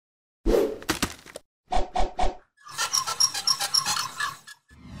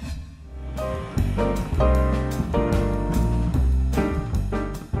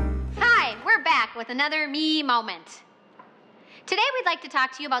another me moment. Today we'd like to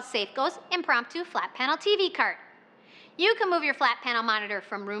talk to you about Safco's impromptu flat panel TV cart. You can move your flat panel monitor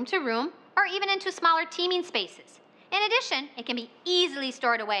from room to room or even into smaller teaming spaces. In addition, it can be easily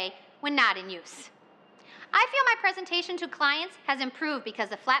stored away when not in use. I feel my presentation to clients has improved because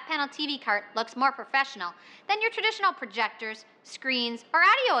the flat panel TV cart looks more professional than your traditional projectors, screens, or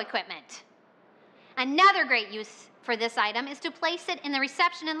audio equipment. Another great use for this item is to place it in the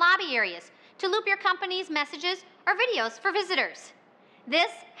reception and lobby areas to loop your company's messages or videos for visitors. This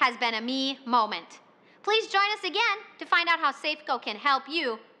has been a me moment. Please join us again to find out how Safco can help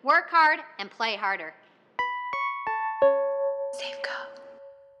you work hard and play harder. Safco.